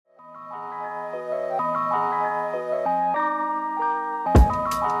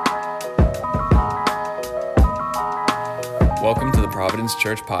Providence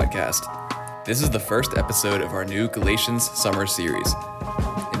Church podcast. This is the first episode of our new Galatians summer series.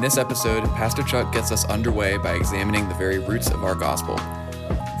 In this episode, Pastor Chuck gets us underway by examining the very roots of our gospel.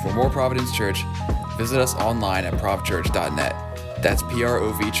 For more Providence Church, visit us online at provchurch.net. That's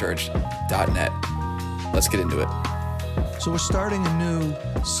provchurch.net. Let's get into it. So we're starting a new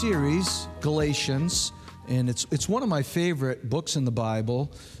series, Galatians, and it's one of my favorite books in the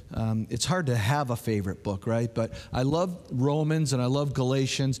Bible. It's hard to have a favorite book, right? But I love Romans and I love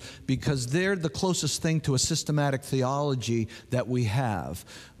Galatians because they're the closest thing to a systematic theology that we have.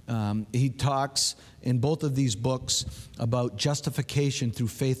 He talks in both of these books about justification through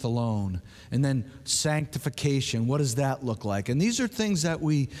faith alone, and then sanctification. What does that look like? And these are things that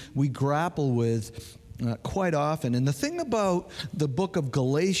we grapple with quite often. And the thing about the book of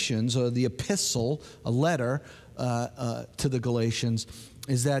Galatians, or the epistle, a letter to the Galatians,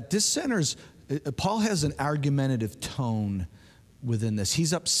 is that this centers, Paul has an argumentative tone within this.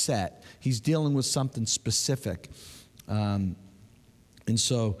 He's upset. He's dealing with something specific. And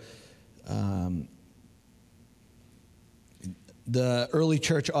so the early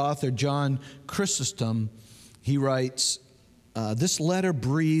church author, John Chrysostom, he writes, this letter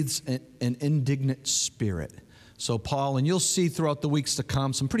breathes an indignant spirit. So Paul, and you'll see throughout the weeks to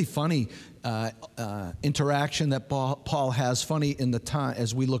come, some pretty funny interaction that Paul has, funny in the time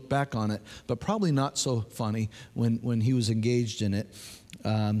as we look back on it, but probably not so funny when he was engaged in it.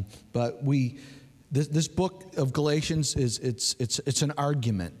 But this book of Galatians it's an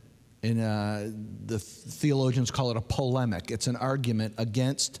argument. And the theologians call it a polemic. It's an argument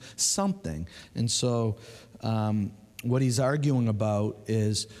against something. And so what he's arguing about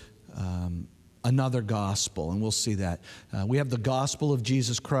is another gospel, and we'll see that. We have the gospel of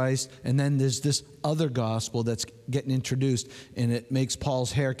Jesus Christ, and then there's this other gospel that's getting introduced, and it makes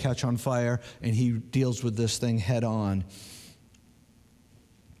Paul's hair catch on fire, and he deals with this thing head on.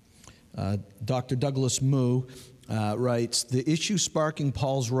 Dr. Douglas Moo writes, the issue sparking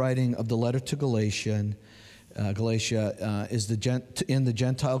Paul's writing of the letter to Galatia is in the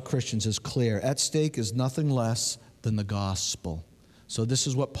Gentile Christians is clear. At stake is nothing less than the gospel. So this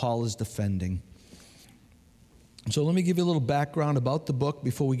is what Paul is defending. So let me give you a little background about the book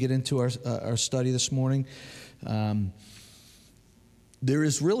before we get into our study this morning. There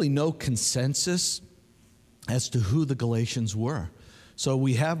is really no consensus as to who the Galatians were. So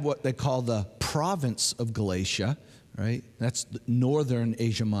we have what they call the province of Galatia, right? That's northern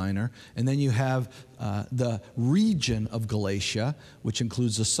Asia Minor. And then you have the region of Galatia, which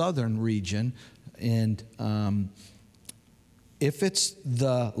includes the southern region. And if it's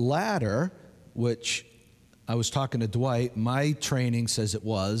the latter, which I was talking to Dwight, my training says it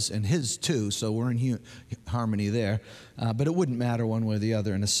was, and his too, so we're in harmony there. But it wouldn't matter one way or the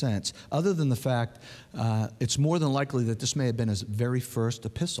other in a sense, other than the fact it's more than likely that this may have been his very first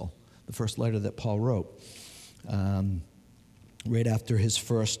epistle, the first letter that Paul wrote, right after his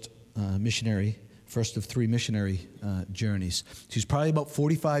first of three missionary journeys. So he's probably about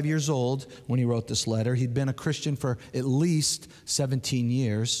 45 years old when he wrote this letter. He'd been a Christian for at least 17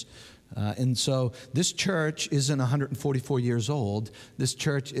 years. And so this church isn't 144 years old. This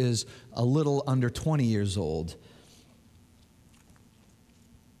church is a little under 20 years old.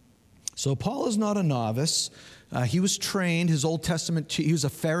 So Paul is not a novice. He was trained, his Old Testament, he was a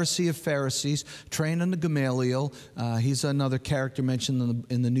Pharisee of Pharisees, trained under Gamaliel. He's another character mentioned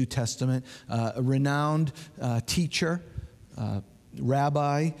in the New Testament, a renowned teacher,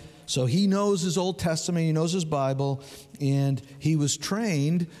 rabbi. So he knows his Old Testament, he knows his Bible, and he was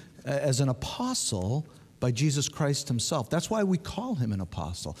trained as an apostle by Jesus Christ himself. That's why we call him an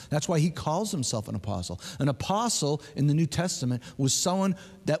apostle. That's why he calls himself an apostle. An apostle in the New Testament was someone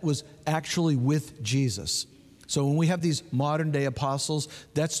that was actually with Jesus. So when we have these modern day apostles,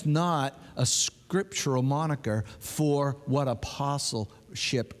 that's not a scriptural moniker for what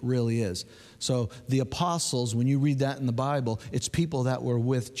apostleship really is. So the apostles, when you read that in the Bible, it's people that were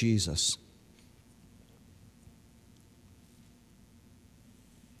with Jesus.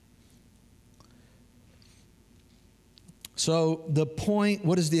 So the point,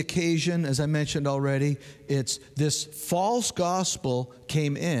 what is the occasion? As I mentioned already, it's this false gospel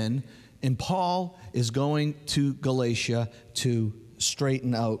came in, and Paul is going to Galatia to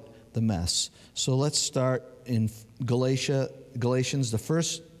straighten out the mess. So let's start in Galatians, the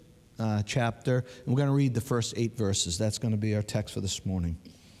first chapter, and we're going to read the first 8 verses. That's going to be our text for this morning.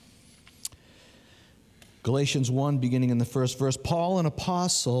 Galatians 1, beginning in the first verse. Paul, an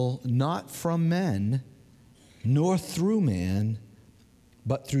apostle, not from men, nor through man,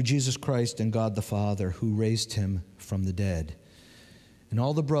 but through Jesus Christ and God the Father, who raised him from the dead. And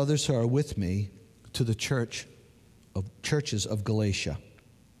all the brothers who are with me to the church churches of Galatia.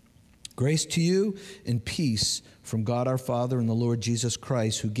 Grace to you and peace from God our Father and the Lord Jesus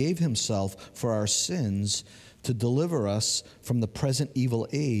Christ, who gave himself for our sins to deliver us from the present evil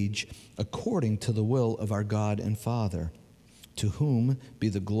age, according to the will of our God and Father, to whom be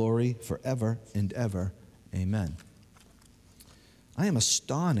the glory forever and ever. Amen. I am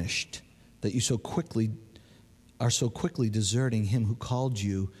astonished that you are so quickly deserting him who called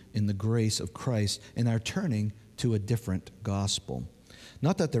you in the grace of Christ and are turning to a different gospel.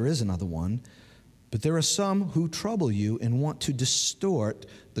 Not that there is another one, but there are some who trouble you and want to distort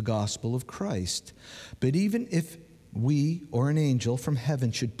the gospel of Christ. But even if we or an angel from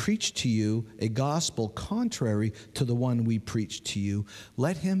heaven should preach to you a gospel contrary to the one we preach to you,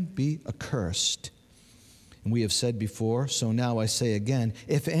 let him be accursed. And we have said before, so now I say again,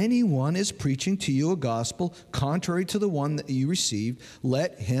 if anyone is preaching to you a gospel contrary to the one that you received,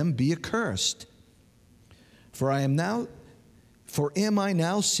 let him be accursed. For am I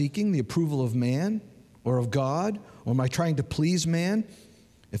now seeking the approval of man or of God? Or am I trying to please man?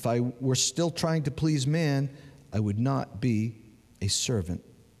 If I were still trying to please man, I would not be a servant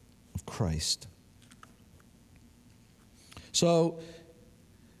of Christ. So,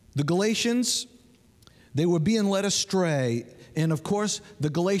 the Galatians, they were being led astray. And of course, the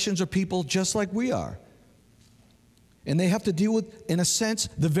Galatians are people just like we are. And they have to deal with, in a sense,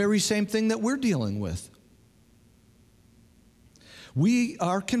 the very same thing that we're dealing with. We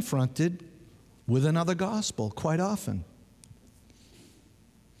are confronted with another gospel quite often.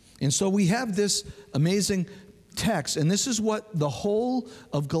 And so we have this amazing text, and this is what the whole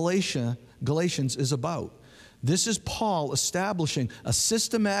of Galatians is about. This is Paul establishing a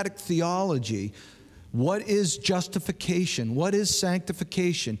systematic theology. What is justification? What is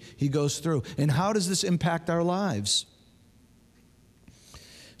sanctification? He goes through. And how does this impact our lives?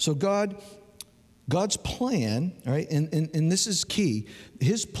 So God's plan, all right, and this is key,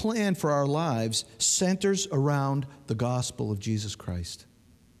 his plan for our lives centers around the gospel of Jesus Christ.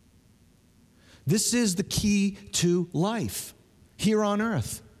 This is the key to life here on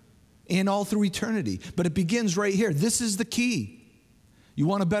earth and all through eternity. But it begins right here. This is the key. You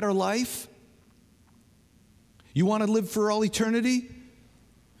want a better life? You want to live for all eternity?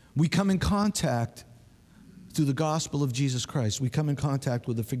 We come in contact through the gospel of Jesus Christ. We come in contact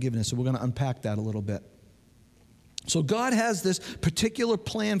with the forgiveness. So we're going to unpack that a little bit. So God has this particular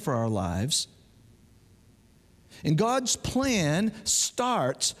plan for our lives. And God's plan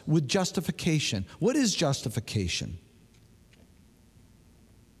starts with justification. What is justification?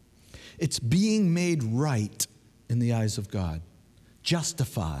 It's being made right in the eyes of God.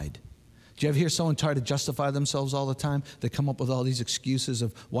 Justified. Do you ever hear someone try to justify themselves all the time? They come up with all these excuses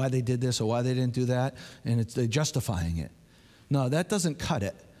of why they did this or why they didn't do that, and they're justifying it. No, that doesn't cut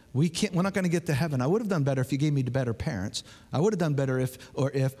it. We're not going to get to heaven. I would have done better if you gave me better parents. I would have done better if.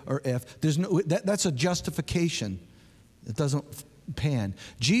 That's a justification. It doesn't pan.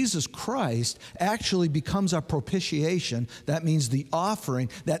 Jesus Christ actually becomes our propitiation. That means the offering,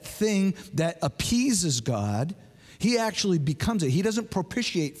 that thing that appeases God. He actually becomes it. He doesn't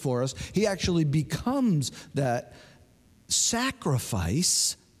propitiate for us. He actually becomes that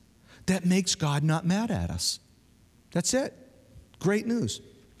sacrifice that makes God not mad at us. That's it. Great news.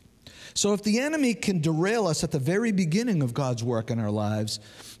 So if the enemy can derail us at the very beginning of God's work in our lives,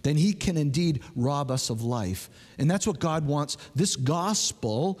 then he can indeed rob us of life. And that's what God wants. This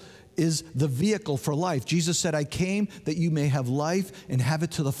gospel is the vehicle for life. Jesus said, I came that you may have life and have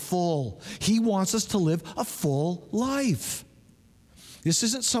it to the full. He wants us to live a full life. This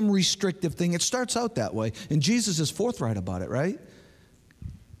isn't some restrictive thing. It starts out that way. And Jesus is forthright about it, right?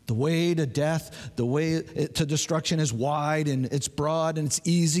 The way to death, the way to destruction is wide and it's broad and it's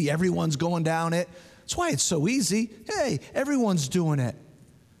easy. Everyone's going down it. That's why it's so easy. Hey, everyone's doing it.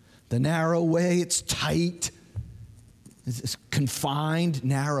 The narrow way, it's tight. It's confined,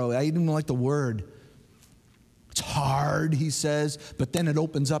 narrow. I even like the word. It's hard, he says, but then it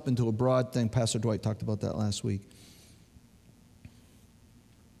opens up into a broad thing. Pastor Dwight talked about that last week.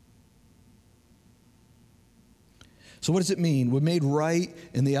 So what does it mean? We're made right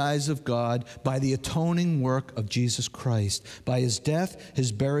in the eyes of God by the atoning work of Jesus Christ, by his death,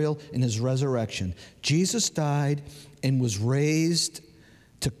 his burial, and his resurrection. Jesus died and was raised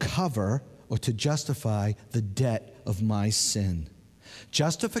to cover or to justify the debt of my sin.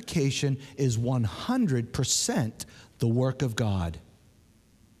 Justification is 100% the work of God.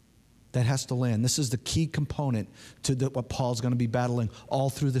 That has to land. This is the key component to what Paul's going to be battling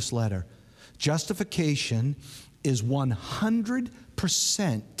all through this letter. Justification is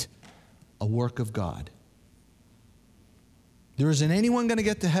 100% a work of God. There isn't anyone going to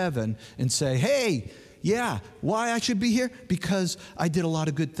get to heaven and say, hey, Yeah. Why I should be here? Because I did a lot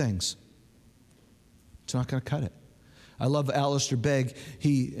of good things. It's not going to cut it. I love Alistair Begg.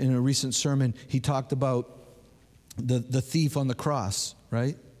 He, in a recent sermon, he talked about the thief on the cross,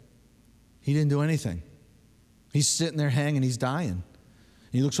 right? He didn't do anything. He's sitting there hanging, he's dying.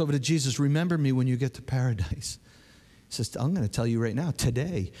 He looks over to Jesus, remember me when you get to paradise. He says, I'm going to tell you right now,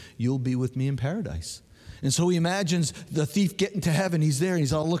 today, you'll be with me in paradise. And so he imagines the thief getting to heaven. He's there, and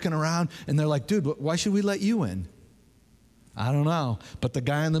he's all looking around, and they're like, dude, why should we let you in? I don't know, but the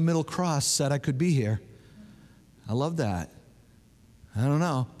guy on the middle cross said I could be here. I love that. I don't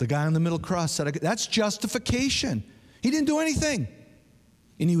know. The guy on the middle cross said I could. That's justification. He didn't do anything.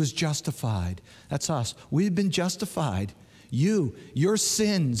 And he was justified. That's us. We've been justified. You, your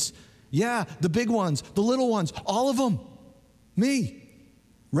sins. Yeah, the big ones, the little ones, all of them. Me.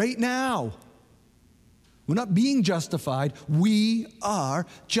 Right now. We're not being justified. We are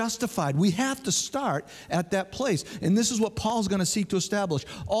justified. We have to start at that place. And this is what Paul's going to seek to establish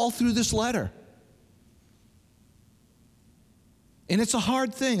all through this letter. And it's a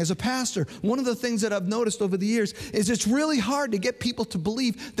hard thing. As a pastor, one of the things that I've noticed over the years is it's really hard to get people to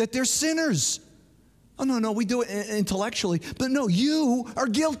believe that they're sinners. Oh, no, we do it intellectually. But no, you are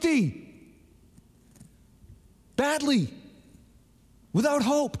guilty. Badly. Without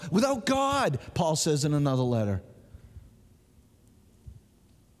hope. Without God, Paul says in another letter.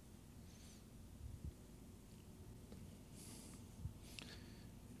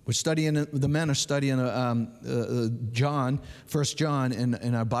 We're studying, the men are studying John, 1 John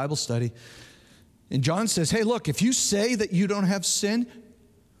in our Bible study. And John says, hey, look, if you say that you don't have sin,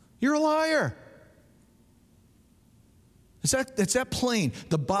 you're a liar. It's that plain.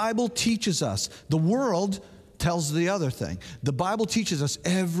 The Bible teaches us. The world tells the other thing. The Bible teaches us,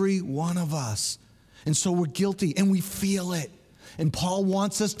 every one of us. And so we're guilty, and we feel it. And Paul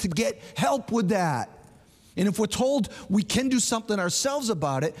wants us to get help with that. And if we're told we can do something ourselves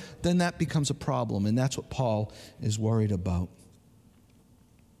about it, then that becomes a problem. And that's what Paul is worried about.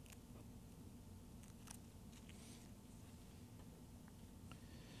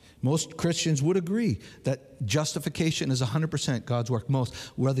 Most Christians would agree that justification is 100% God's work. Most,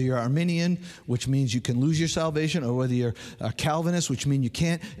 whether you're Arminian, which means you can lose your salvation, or whether you're a Calvinist, which means you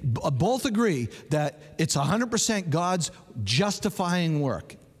can't, both agree that it's 100% God's justifying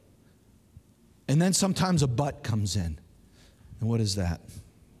work. And then sometimes a but comes in. And what is that?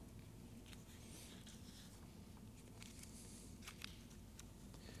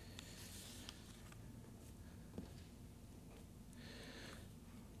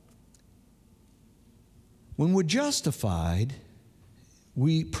 When we're justified,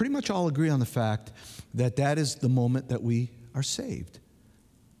 we pretty much all agree on the fact that that is the moment that we are saved.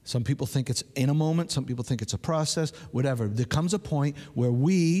 Some people think it's in a moment. Some people think it's a process. Whatever. There comes a point where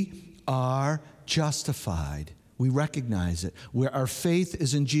we are justified. We recognize it. Where our faith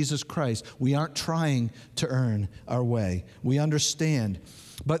is in Jesus Christ. We aren't trying to earn our way. We understand.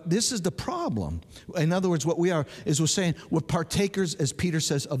 But this is the problem. In other words, what we are is we're saying we're partakers, as Peter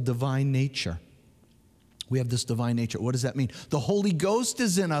says, of divine nature. We have this divine nature. What does that mean? The Holy Ghost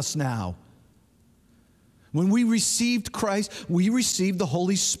is in us now. When we received Christ, we received the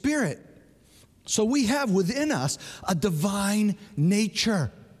Holy Spirit. So we have within us a divine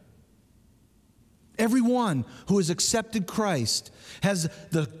nature. Everyone who has accepted Christ has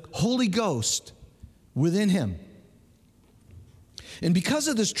the Holy Ghost within him. And because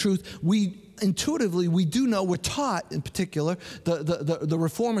of this truth, we intuitively, we do know, we're taught in particular, the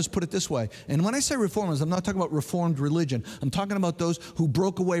reformers put it this way. And when I say reformers, I'm not talking about reformed religion. I'm talking about those who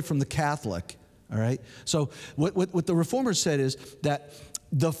broke away from the Catholic. All right? So what the reformers said is that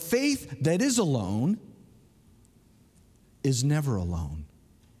the faith that is alone is never alone.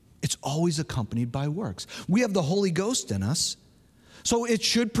 It's always accompanied by works. We have the Holy Ghost in us, so it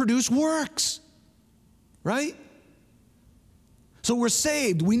should produce works. Right? So we're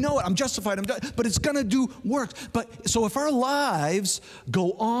saved. We know it. I'm justified. But it's going to do works. But so if our lives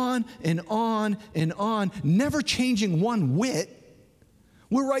go on and on and on, never changing one whit,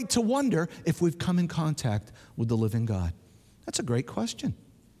 we're right to wonder if we've come in contact with the living God. That's a great question.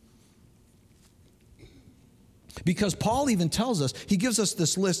 Because Paul even tells us, he gives us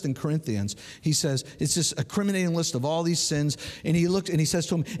this list in Corinthians. He says, it's this incriminating list of all these sins. And he looked and he says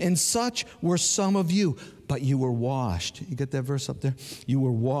to him, and such were some of you, but you were washed. You get that verse up there? You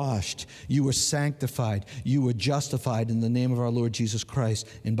were washed. You were sanctified. You were justified in the name of our Lord Jesus Christ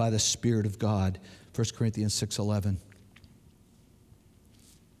and by the Spirit of God. 1 Corinthians 6:11.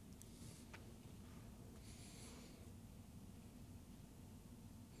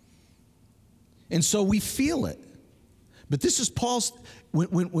 And so we feel it. But this is Paul's,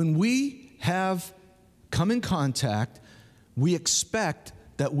 when we have come in contact, we expect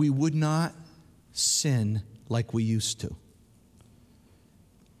that we would not sin like we used to.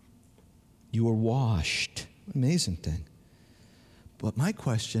 You were washed. Amazing thing. But my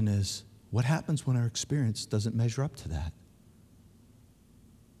question is, what happens when our experience doesn't measure up to that?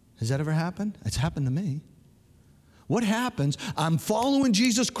 Has that ever happened? It's happened to me. What happens? I'm following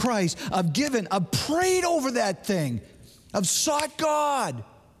Jesus Christ. I've prayed over that thing. I've sought God.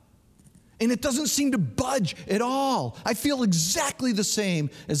 And it doesn't seem to budge at all. I feel exactly the same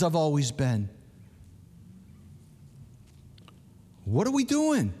as I've always been. What are we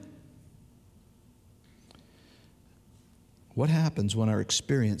doing? What happens when our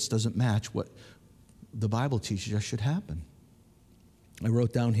experience doesn't match what the Bible teaches us should happen? I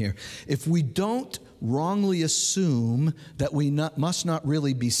wrote down here, if we don't wrongly assume that we must not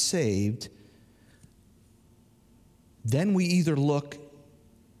really be saved, then we either look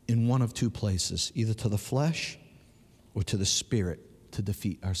in one of two places, either to the flesh or to the Spirit to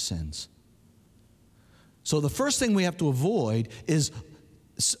defeat our sins. So the first thing we have to avoid is,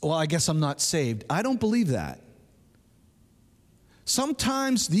 well, I guess I'm not saved. I don't believe that.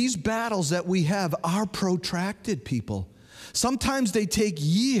 Sometimes these battles that we have are protracted, people. Sometimes they take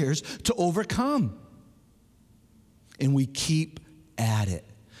years to overcome. And we keep at it.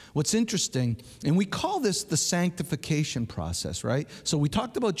 What's interesting, and we call this the sanctification process, right? So we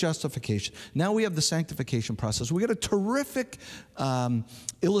talked about justification. Now we have the sanctification process. We got a terrific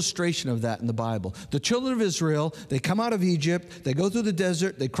illustration of that in the Bible. The children of Israel, they come out of Egypt, they go through the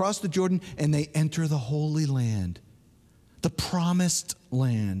desert, they cross the Jordan, and they enter the Holy Land, the promised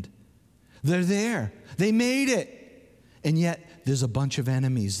land. They're there. They made it. And yet there's a bunch of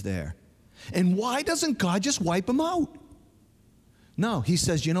enemies there. And why doesn't God just wipe them out? No, he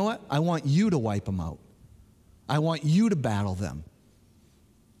says, you know what? I want you to wipe them out. I want you to battle them.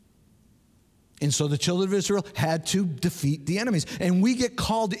 And so the children of Israel had to defeat the enemies. And we get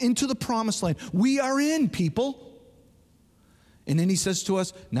called into the promised land. We are in, people. And then he says to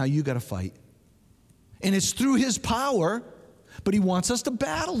us, now you got to fight. And it's through his power, but he wants us to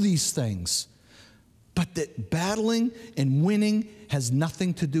battle these things. But that battling and winning has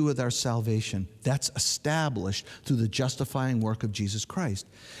nothing to do with our salvation. That's established through the justifying work of Jesus Christ.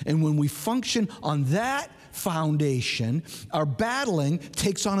 And when we function on that foundation, our battling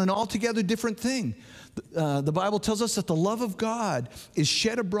takes on an altogether different thing. The Bible tells us that the love of God is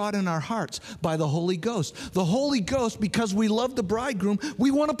shed abroad in our hearts by the Holy Ghost. The Holy Ghost, because we love the bridegroom,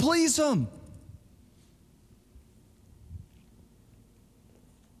 we want to please him.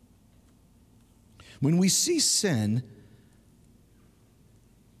 When we see sin,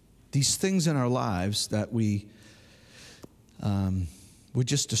 these things in our lives that we're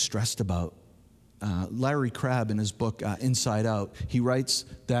just distressed about. Larry Crabb, in his book Inside Out, he writes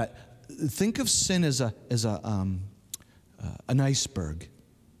that think of sin as an iceberg.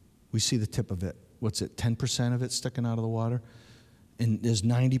 We see the tip of it. What's it? 10% of it sticking out of the water, and there's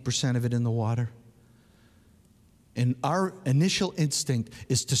 90% of it in the water. And our initial instinct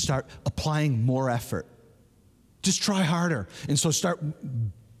is to start applying more effort. Just try harder. And so start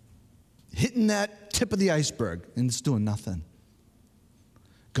hitting that tip of the iceberg, and it's doing nothing.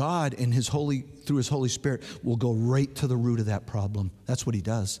 God, through his Holy Spirit, will go right to the root of that problem. That's what he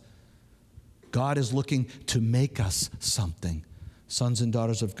does. God is looking to make us something, sons and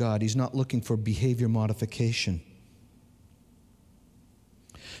daughters of God. He's not looking for behavior modification.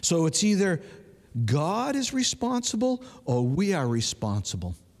 So it's either God is responsible or we are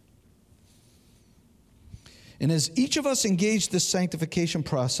responsible. And as each of us engage this sanctification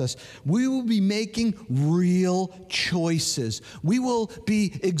process, we will be making real choices. We will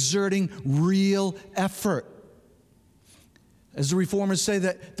be exerting real effort. As the Reformers say,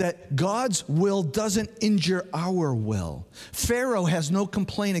 that God's will doesn't injure our will. Pharaoh has no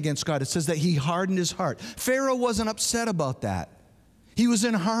complaint against God. It says that he hardened his heart. Pharaoh wasn't upset about that. He was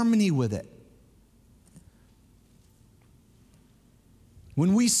in harmony with it.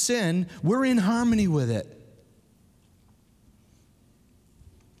 When we sin, we're in harmony with it.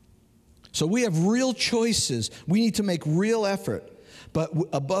 So we have real choices. We need to make real effort. But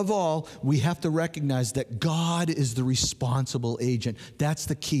above all, we have to recognize that God is the responsible agent. That's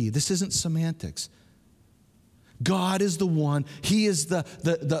the key. This isn't semantics. God is the one. He is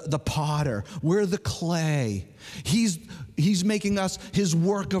the potter. We're the clay. He's making us his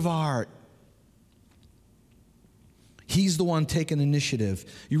work of art. He's the one taking initiative.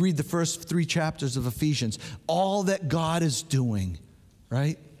 You read the first 3 chapters of Ephesians, all that God is doing,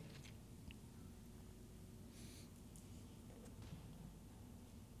 right?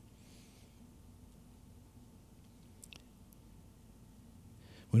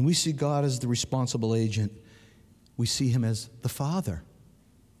 When we see God as the responsible agent, we see him as the Father.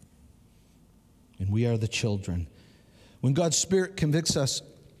 And we are the children. When God's Spirit convicts us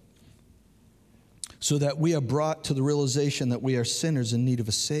so that we are brought to the realization that we are sinners in need of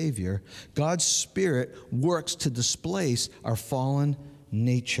a Savior, God's Spirit works to displace our fallen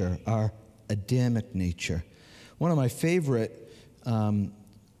nature, our Adamic nature. One of my favorite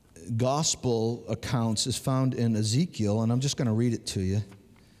gospel accounts is found in Ezekiel, and I'm just going to read it to you.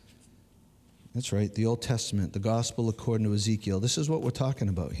 That's right, the Old Testament, the gospel according to Ezekiel. This is what we're talking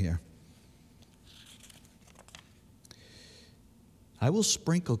about here. I will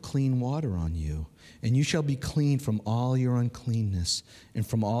sprinkle clean water on you, and you shall be clean from all your uncleanness, and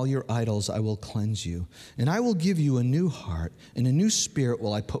from all your idols I will cleanse you. And I will give you a new heart, and a new spirit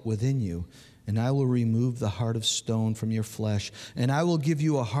will I put within you. And I will remove the heart of stone from your flesh, and I will give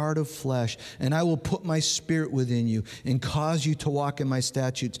you a heart of flesh, and I will put my spirit within you and cause you to walk in my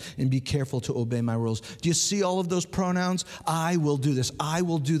statutes and be careful to obey my rules. Do you see all of those pronouns? I will do this. I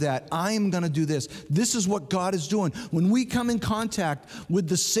will do that. I am going to do this. This is what God is doing. When we come in contact with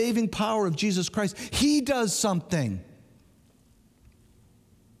the saving power of Jesus Christ, he does something.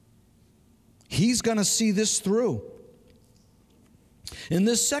 He's going to see this through. In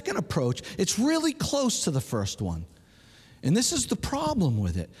this second approach, it's really close to the first one. And this is the problem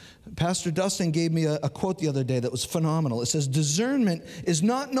with it. Pastor Dustin gave me a quote the other day that was phenomenal. It says, discernment is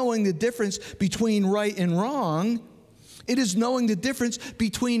not knowing the difference between right and wrong. It is knowing the difference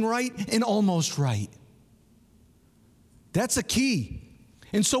between right and almost right. That's a key.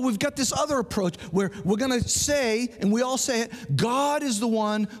 And so we've got this other approach where we're going to say, and we all say it, God is the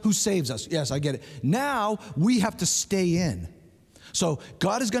one who saves us. Yes, I get it. Now we have to stay in. So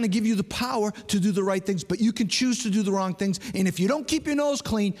God is going to give you the power to do the right things, but you can choose to do the wrong things. And if you don't keep your nose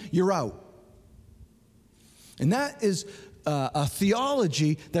clean, you're out. And that is a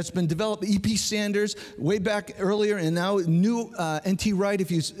theology that's been developed. E.P. Sanders, way back earlier, and now new N.T. Wright,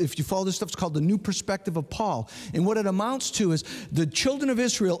 if you follow this stuff, it's called the New Perspective of Paul. And what it amounts to is the children of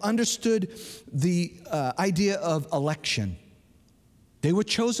Israel understood the idea of election. They were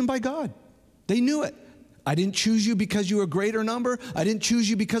chosen by God. They knew it. I didn't choose you because you were a greater number. I didn't choose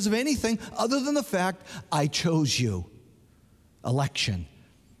you because of anything other than the fact I chose you. Election.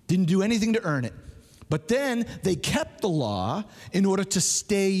 Didn't do anything to earn it. But then they kept the law in order to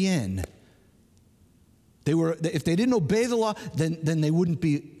stay in. If they didn't obey the law, then they wouldn't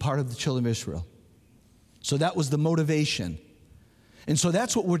be part of the children of Israel. So that was the motivation. And so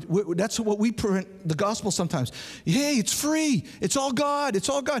that's what we print the gospel sometimes. Hey, it's free. It's all God. It's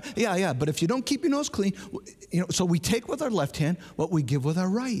all God. Yeah. But if you don't keep your nose clean, so we take with our left hand what we give with our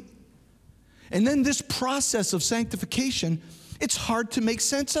right. And then this process of sanctification, it's hard to make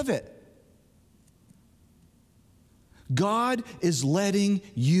sense of it. God is letting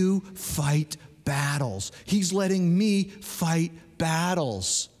you fight battles. He's letting me fight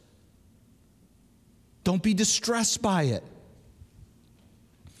battles. Don't be distressed by it.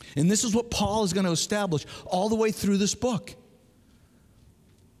 And this is what Paul is going to establish all the way through this book.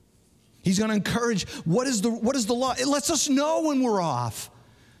 He's going to encourage, what is the law? It lets us know when we're off.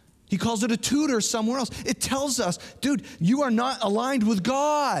 He calls it a tutor somewhere else. It tells us, dude, you are not aligned with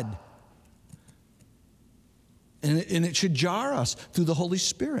God. And it should jar us through the Holy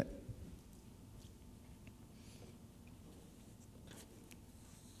Spirit.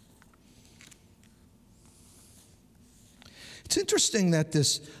 It's interesting that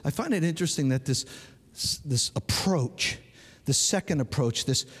I find it interesting that this approach, the second approach,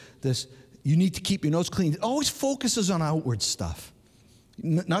 this you need to keep your nose clean, it always focuses on outward stuff.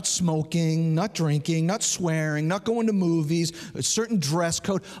 Not smoking, not drinking, not swearing, not going to movies, a certain dress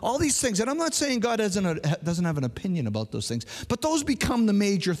code, all these things. And I'm not saying God doesn't have an opinion about those things, but those become the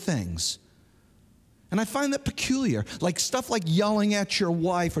major things. And I find that peculiar, like stuff like yelling at your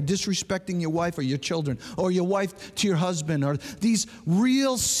wife or disrespecting your wife or your children or your wife to your husband, or these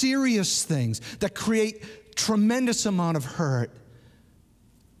real serious things that create tremendous amount of hurt.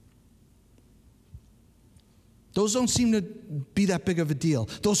 Those don't seem to be that big of a deal.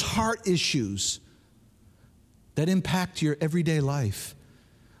 Those heart issues that impact your everyday life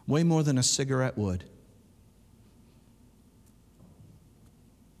way more than a cigarette would.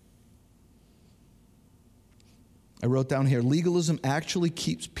 I wrote down here, legalism actually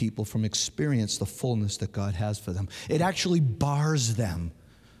keeps people from experiencing the fullness that God has for them. It actually bars them.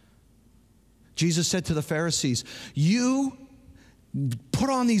 Jesus said to the Pharisees, you put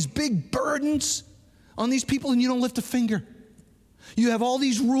on these big burdens on these people and you don't lift a finger. You have all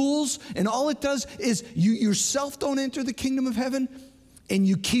these rules and all it does is you yourself don't enter the kingdom of heaven and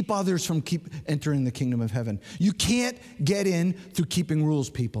you keep others from entering the kingdom of heaven. You can't get in through keeping rules,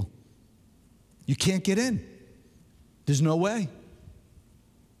 people. You can't get in. There's no way.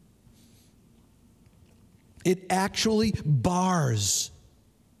 It actually bars.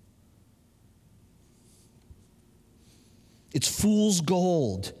 It's fool's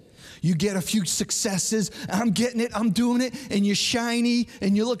gold. You get a few successes, I'm getting it, I'm doing it, and you're shiny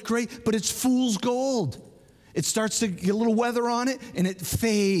and you look great, but it's fool's gold. It starts to get a little weather on it and it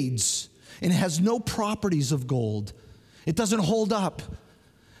fades. And it has no properties of gold. It doesn't hold up.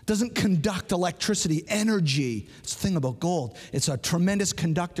 It doesn't conduct electricity, energy. It's the thing about gold. It's a tremendous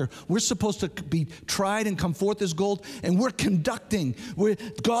conductor. We're supposed to be tried and come forth as gold, and we're conducting.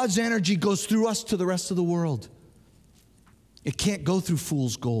 God's energy goes through us to the rest of the world. It can't go through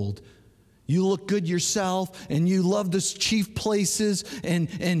fool's gold. You look good yourself, and you love the chief places,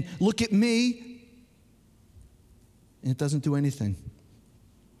 and look at me. And it doesn't do anything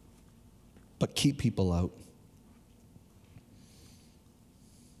but keep people out.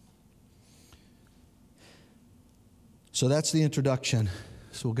 So that's the introduction.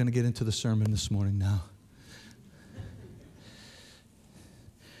 So we're going to get into the sermon this morning now.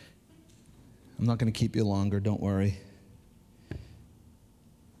 I'm not going to keep you longer, don't worry.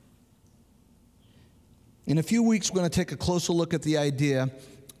 In a few weeks, we're going to take a closer look at the idea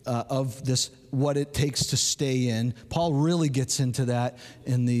of this, what it takes to stay in. Paul really gets into that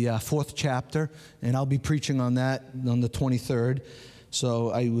in the 4th chapter, and I'll be preaching on that on the 23rd. So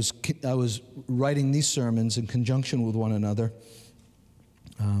I was writing these sermons in conjunction with one another.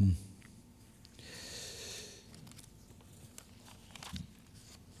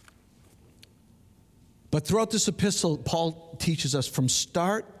 But throughout this epistle, Paul teaches us from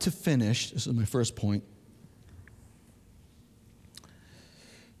start to finish. This is my first point.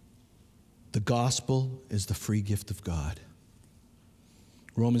 The gospel is the free gift of God.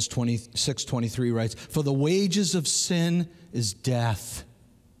 Romans 26:23 writes, "For the wages of sin is death,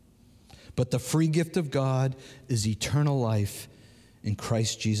 but the free gift of God is eternal life in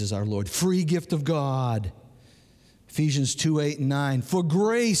Christ Jesus our Lord." Free gift of God. Ephesians 2:8-9, "For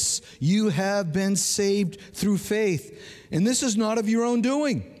grace you have been saved through faith, and this is not of your own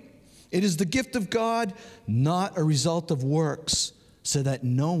doing. It is the gift of God, not a result of works, so that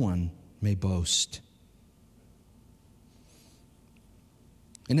no one may boast."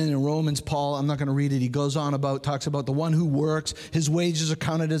 And then in Romans, Paul, I'm not going to read it, he goes on talks about the one who works, his wages are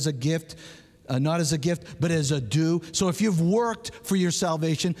counted as a gift, not as a gift, but as a due. So if you've worked for your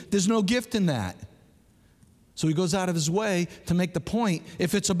salvation, there's no gift in that. So he goes out of his way to make the point,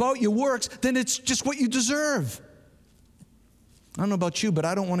 if it's about your works, then it's just what you deserve. I don't know about you, but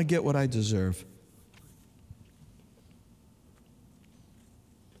I don't want to get what I deserve.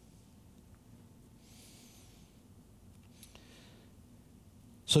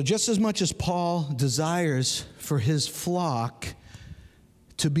 So just as much as Paul desires for his flock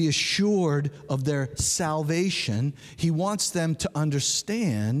to be assured of their salvation, he wants them to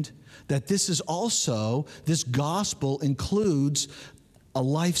understand that this gospel includes a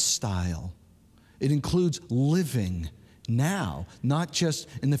lifestyle. It includes living now, not just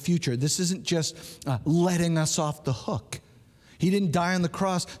in the future. This isn't just letting us off the hook. He didn't die on the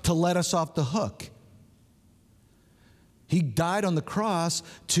cross to let us off the hook. He died on the cross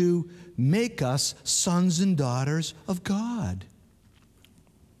to make us sons and daughters of God.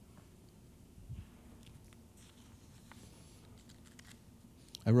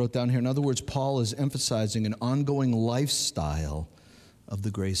 I wrote down here, in other words, Paul is emphasizing an ongoing lifestyle of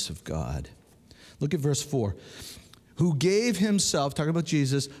the grace of God. Look at verse 4. "Who gave himself," talking about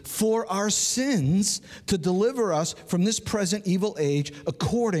Jesus, "for our sins to deliver us from this present evil age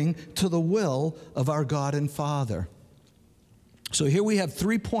according to the will of our God and Father." So here we have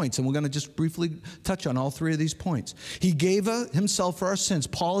 3 points, and we're going to just briefly touch on all 3 of these points. He gave himself for our sins.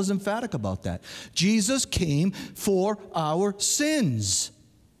 Paul is emphatic about that. Jesus came for our sins.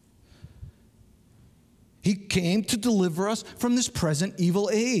 He came to deliver us from this present evil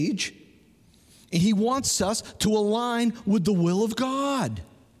age. And he wants us to align with the will of God.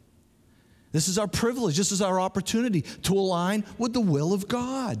 This is our privilege. This is our opportunity to align with the will of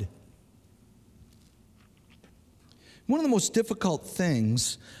God. One of the most difficult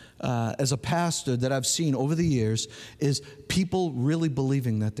things as a pastor that I've seen over the years is people really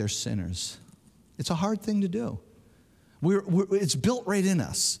believing that they're sinners. It's a hard thing to do. It's built right in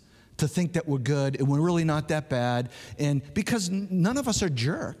us to think that we're good and we're really not that bad. And because none of us are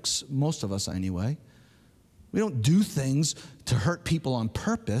jerks, most of us anyway. We don't do things to hurt people on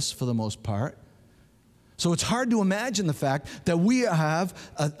purpose for the most part. So it's hard to imagine the fact that we have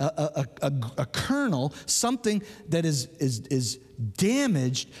a kernel, something that is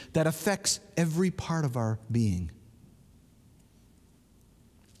damaged, that affects every part of our being.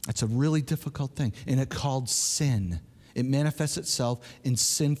 It's a really difficult thing, and it's called sin. It manifests itself in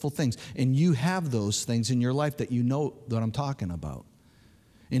sinful things, and you have those things in your life that you know what I'm talking about.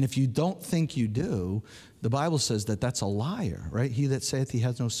 And if you don't think you do, the Bible says that that's a liar, right? He that saith he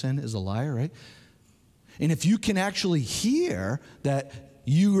has no sin is a liar, right? And if you can actually hear that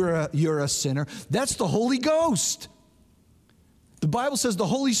you're a sinner, that's the Holy Ghost. The Bible says the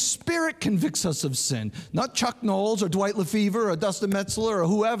Holy Spirit convicts us of sin. Not Chuck Knowles or Dwight Lefevre or Dustin Metzler or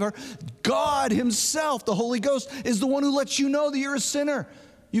whoever. God himself, the Holy Ghost, is the one who lets you know that you're a sinner.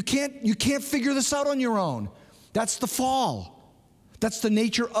 You can't figure this out on your own. That's the fall. That's the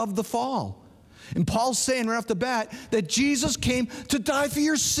nature of the fall. And Paul's saying right off the bat that Jesus came to die for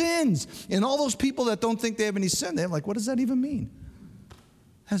your sins. And all those people that don't think they have any sin, they're like, what does that even mean?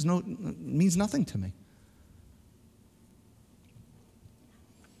 Means nothing to me.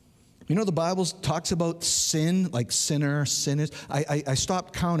 You know, the Bible talks about sin, like sinner, sinners. I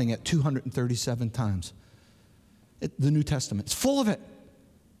stopped counting at 237 times. The New Testament. It's full of it.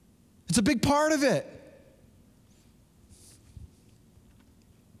 It's a big part of it.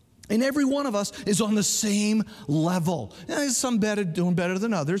 And every one of us is on the same level. There's some doing better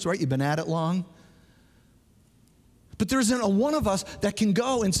than others, right? You've been at it long. But there isn't a one of us that can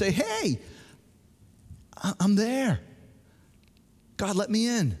go and say, hey, I'm there. God, let me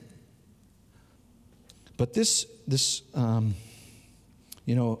in. But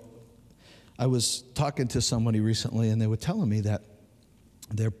I was talking to somebody recently, and they were telling me that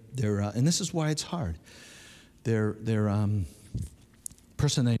they're and this is why it's hard. Their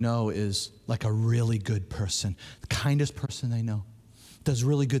person they know is like a really good person, the kindest person they know, does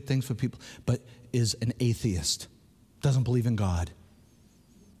really good things for people, but is an atheist, doesn't believe in God.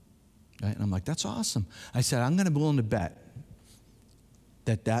 Right? And I'm like, that's awesome. I said, I'm going to be willing to bet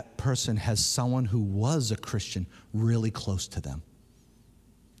that person has someone who was a Christian really close to them.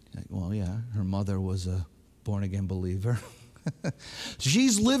 Like, well, yeah, her mother was a born-again believer.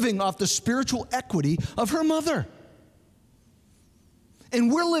 She's living off the spiritual equity of her mother. And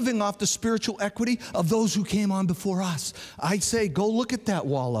we're living off the spiritual equity of those who came on before us. I'd say, go look at that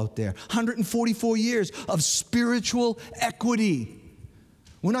wall out there. 144 years of spiritual equity.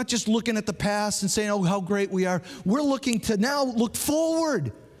 We're not just looking at the past and saying, oh, how great we are. We're looking to now look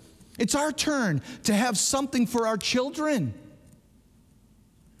forward. It's our turn to have something for our children.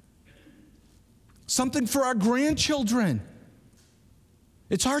 Something for our grandchildren.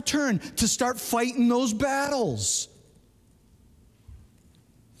 It's our turn to start fighting those battles.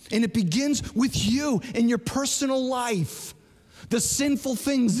 And it begins with you and your personal life, the sinful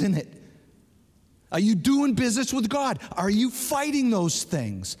things in it. Are you doing business with God? Are you fighting those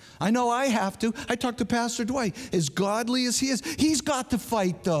things? I know I have to. I talked to Pastor Dwight. As godly as he is, he's got to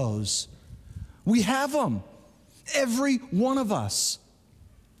fight those. We have them. Every one of us.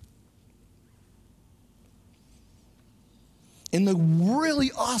 And the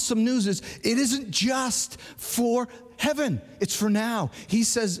really awesome news is it isn't just for heaven. It's for now. He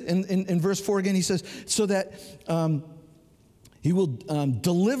says in verse 4 again, he says, so that he will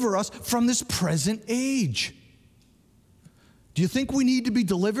deliver us from this present age. Do you think we need to be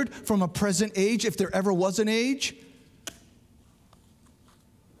delivered from a present age if there ever was an age?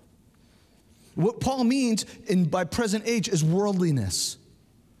 What Paul means by present age is worldliness.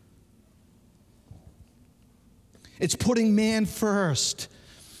 It's putting man first.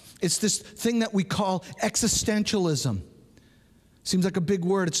 It's this thing that we call existentialism. Seems like a big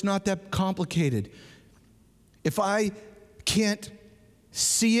word. It's not that complicated. If I can't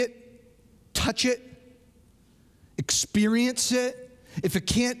see it, touch it, experience it, if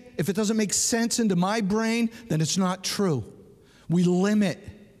it doesn't make sense into my brain, then it's not true. We limit.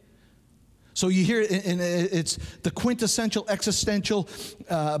 So you hear, and it's the quintessential existential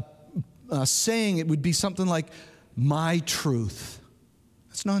saying. It would be something like, my truth.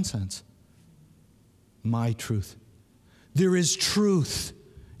 That's nonsense. My truth. There is truth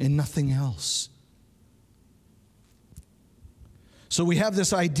in nothing else. So we have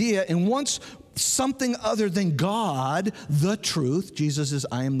this idea, and once something other than God, the truth, Jesus says,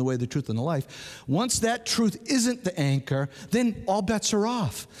 I am the way, the truth, and the life. Once that truth isn't the anchor, then all bets are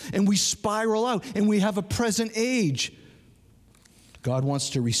off, and we spiral out, and we have a present age. God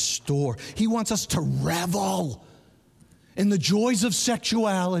wants to restore. He wants us to revel in the joys of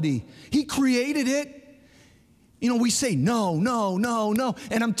sexuality. He created it. You know, we say, no, no, no, no,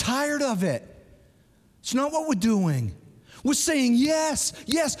 and I'm tired of it. It's not what we're doing. We're saying yes,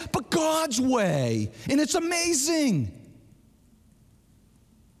 but God's way. And it's amazing.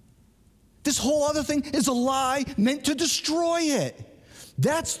 This whole other thing is a lie meant to destroy it.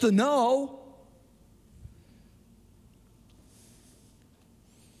 That's the no.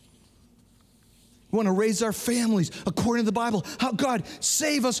 We want to raise our families according to the Bible. How God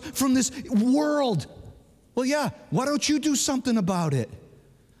save us from this world. Well, yeah, why don't you do something about it?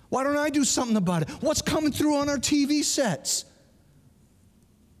 Why don't I do something about it? What's coming through on our TV sets?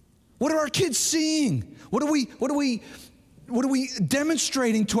 What are our kids seeing? What are we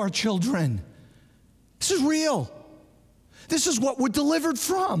demonstrating to our children? This is real. This is what we're delivered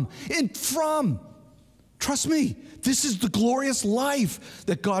from. Trust me, this is the glorious life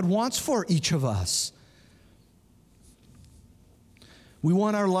that God wants for each of us. We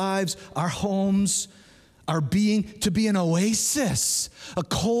want our lives, our homes, our being to be an oasis, a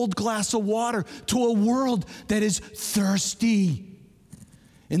cold glass of water to a world that is thirsty.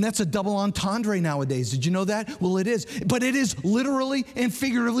 And that's a double entendre nowadays. Did you know that? Well, it is. But it is literally and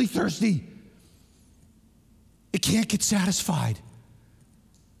figuratively thirsty. It can't get satisfied.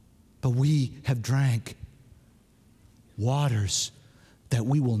 But we have drank waters that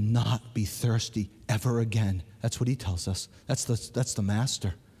we will not be thirsty ever again. That's what he tells us. That's the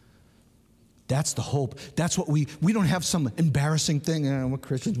master. That's the hope. That's what we don't have some embarrassing thing. We're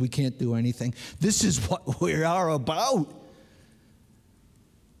Christians, we can't do anything. This is what we are about.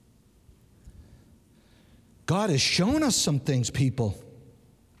 God has shown us some things, people.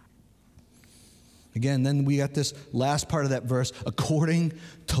 Again, then we got this last part of that verse, according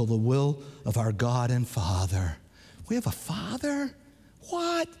to the will of our God and Father. We have a father?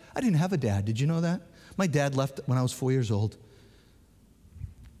 What? I didn't have a dad. Did you know that? My dad left when I was 4 years old.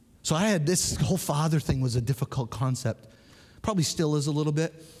 So I had this whole father thing was a difficult concept. Probably still is a little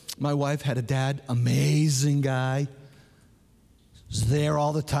bit. My wife had a dad, amazing guy. Was there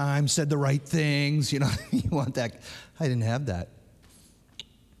all the time, said the right things. You know, you want that. I didn't have that.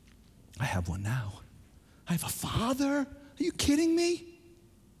 I have one now. I have a father? Are you kidding me?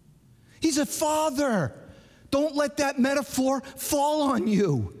 He's a father. Don't let that metaphor fall on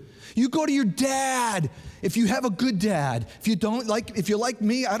you. You go to your dad if you have a good dad. If you're like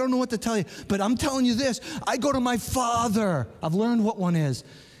me, I don't know what to tell you. But I'm telling you this. I go to my father. I've learned what one is.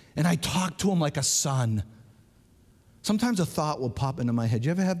 And I talk to him like a son. Sometimes a thought will pop into my head.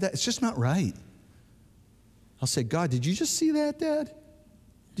 You ever have that? It's just not right. I'll say, God, did you just see that, Dad?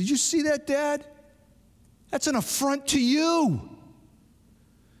 Did you see that, Dad? That's an affront to you.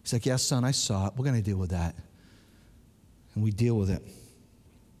 He's like, yes, son, I saw it. We're going to deal with that. And we deal with it.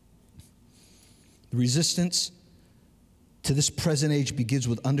 The resistance to this present age begins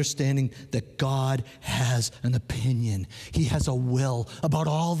with understanding that God has an opinion. He has a will about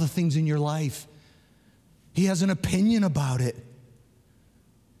all the things in your life. He has an opinion about it.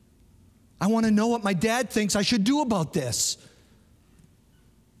 I want to know what my dad thinks I should do about this.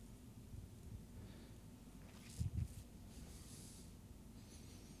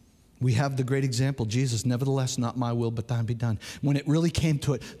 We have the great example, Jesus, nevertheless, not my will, but thine be done. When it really came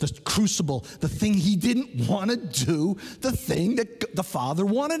to it, the crucible, the thing he didn't want to do, the thing that the Father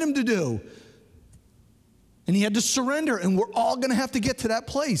wanted him to do. And he had to surrender, and we're all going to have to get to that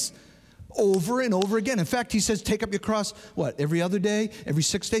place over and over again. In fact, he says, take up your cross, every other day, every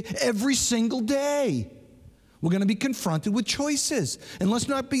 6th day, every single day. We're going to be confronted with choices, and let's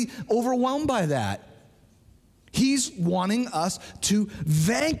not be overwhelmed by that. He's wanting us to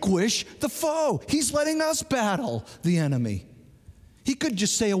vanquish the foe. He's letting us battle the enemy. He could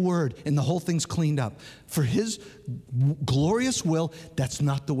just say a word and the whole thing's cleaned up. For his glorious will, that's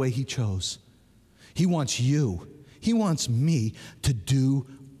not the way he chose. He wants you, he wants me to do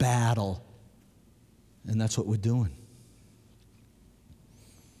battle. And that's what we're doing.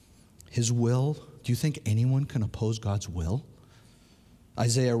 His will, do you think anyone can oppose God's will?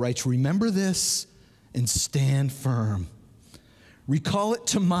 Isaiah writes, remember this and stand firm. Recall it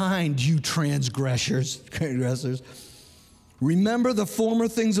to mind, you transgressors. Remember the former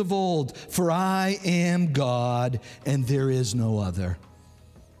things of old, for I am God, and there is no other.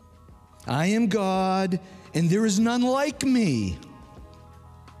 I am God, and there is none like me,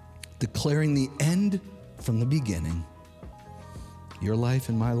 declaring the end from the beginning. Your life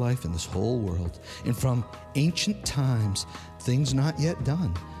and my life and this whole world. And from ancient times, things not yet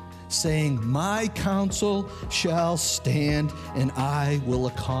done, saying, my counsel shall stand, and I will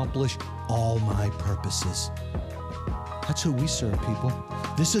accomplish all my purposes. That's who we serve, people.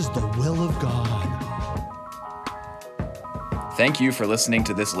 This is the will of God. Thank you for listening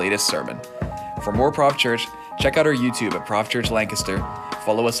to this latest sermon. For more Prof Church, check out our YouTube at Prof Church Lancaster,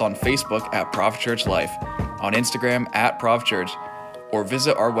 follow us on Facebook at Prof Church Life, on Instagram @ProvChurch, or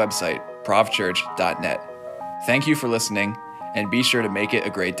visit our website, provchurch.net. Thank you for listening, and be sure to make it a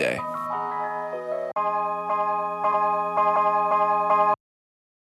great day.